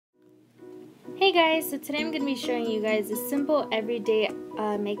Hey guys, so today I'm going to be showing you guys a simple everyday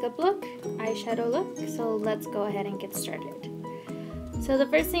makeup look, eyeshadow look, so let's go ahead and get started. So the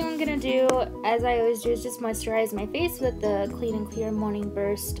first thing I'm going to do, as I always do, is just moisturize my face with the Clean and Clear Morning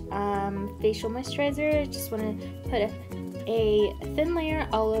Burst facial moisturizer. I just want to put a thin layer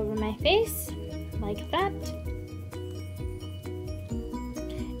all over my face, like that.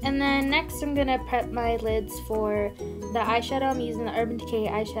 And then next I'm going to prep my lids for the eyeshadow. I'm using the Urban Decay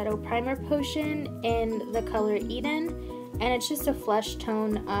Eyeshadow Primer Potion in the color Eden. And it's just a flesh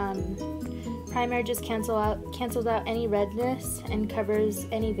tone primer, just cancels out any redness and covers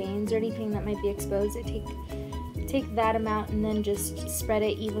any veins or anything that might be exposed. I take that amount and then just spread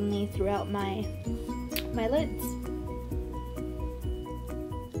it evenly throughout my lids.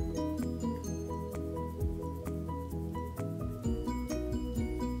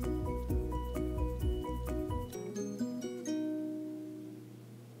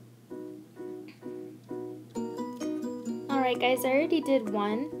 Alright guys, I already did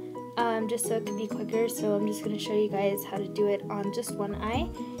one, just so it could be quicker, so I'm just going to show you guys how to do it on just one eye.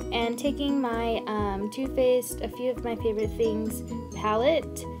 And taking my Too Faced A Few of My Favorite Things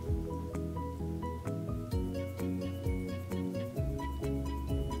palette,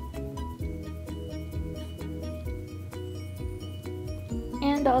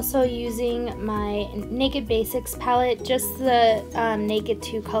 and also using my Naked Basics palette, just the Naked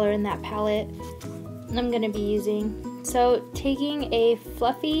 2 color in that palette I'm going to be using. So taking a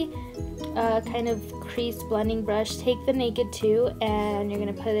fluffy kind of crease blending brush, take the Naked 2 and you're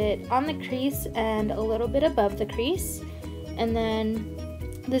going to put it on the crease and a little bit above the crease. And then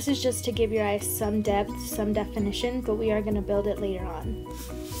this is just to give your eyes some depth, some definition, but we are going to build it later on.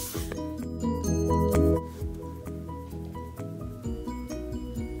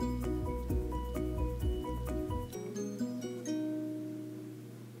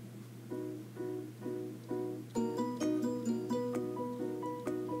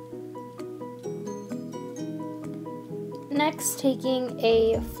 Next, taking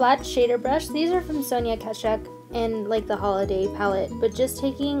a flat shader brush. These are from Sonia Kashuk in like the holiday palette, but just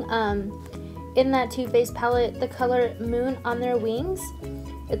taking in that Too Faced palette the color Moon on Their Wings.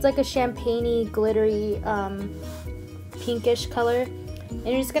 It's like a champagne-y, glittery, pinkish color, and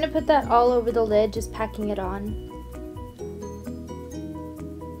you're just gonna put that all over the lid, just packing it on.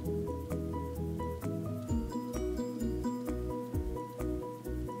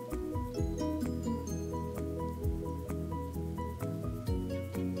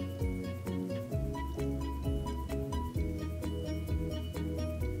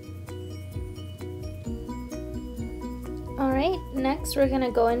 Alright, next we're going to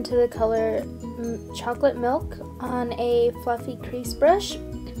go into the color Chocolate Milk on a fluffy crease brush.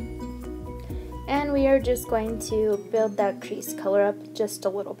 And we are just going to build that crease color up just a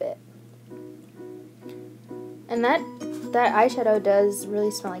little bit. And that eyeshadow does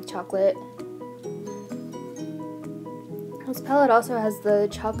really smell like chocolate. This palette also has the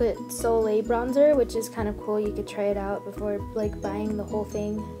Chocolate Soleil bronzer, which is kind of cool. You could try it out before like buying the whole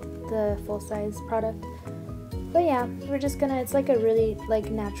thing, the full-size product. But yeah, we're just gonna, it's like a really like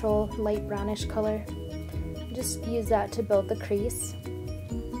natural light brownish color. Just use that to build the crease.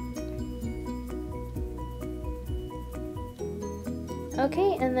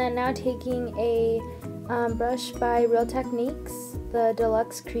 Okay, and then now taking a brush by Real Techniques, the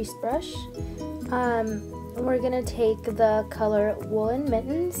Deluxe Crease Brush. We're gonna take the color Woolen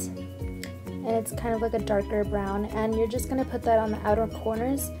Mittens, and it's kind of like a darker brown, and you're just gonna put that on the outer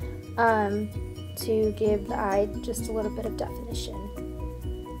corners to give the eye just a little bit of definition.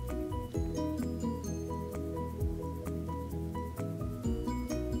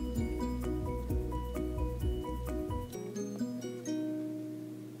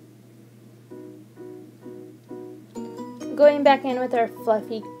 Going back in with our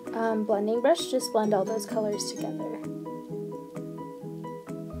fluffy blending brush, just blend all those colors together.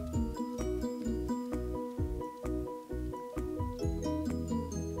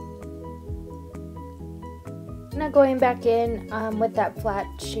 Now going back in with that flat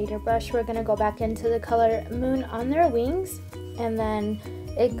shader brush, we're going to go back into the color Moon on Their Wings, and then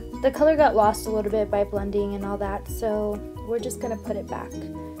the color got lost a little bit by blending and all that, so we're just going to put it back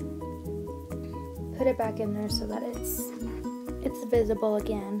in there so that it's visible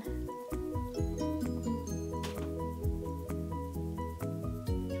again.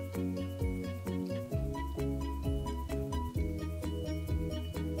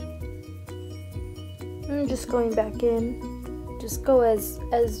 I'm just going back in. Just go as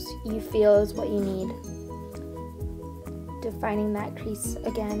you feel is what you need. Defining that crease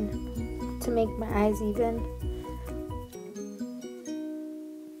again to make my eyes even.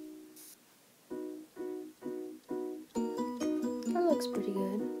 looks pretty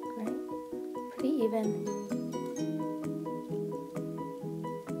good, right? Pretty even.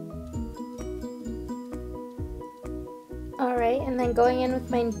 Alright, and then going in with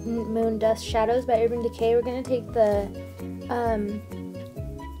my Moon Dust Shadows by Urban Decay, we're going to take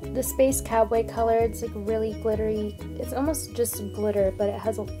the Space Cowboy color. It's like really glittery. It's almost just glitter, but it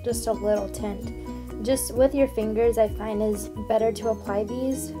has just a little tint. Just with your fingers, I find is better to apply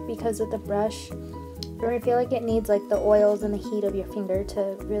these, because with the brush, you're going to feel like it needs like the oils and the heat of your finger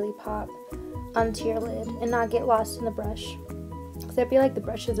to really pop onto your lid and not get lost in the brush. Because I feel like the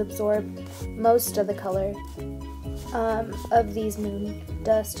brushes absorb most of the color of these Moon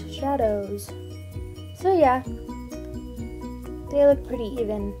Dust Shadows. So yeah, they look pretty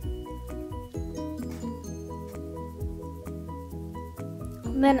even.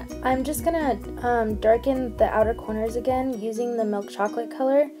 And then I'm just gonna darken the outer corners again using the Milk Chocolate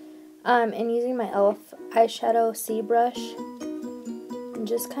color and using my e.l.f. eyeshadow C brush. And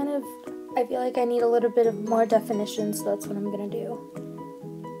just kind of, I feel like I need a little bit of more definition, so that's what I'm gonna do.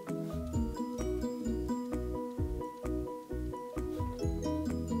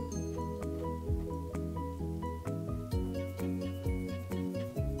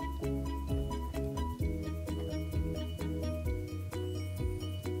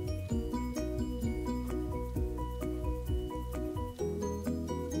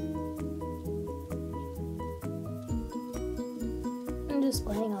 Just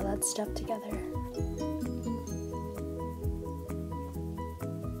blending all that stuff together.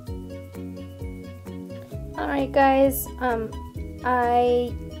 Alright guys,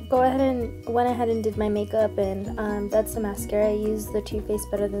 I went ahead and did my makeup, and that's the mascara. I used the Too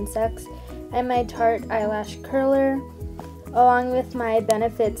Faced Better Than Sex and my Tarte eyelash curler along with my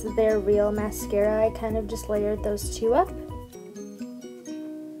Benefits They're Real mascara. I kind of just layered those two up.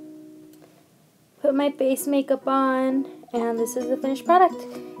 Put my face makeup on, and this is the finished product.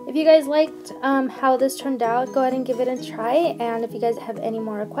 If you guys liked how this turned out, go ahead and give it a try, and if you guys have any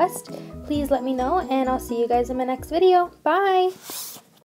more requests, please let me know, and I'll see you guys in my next video. Bye!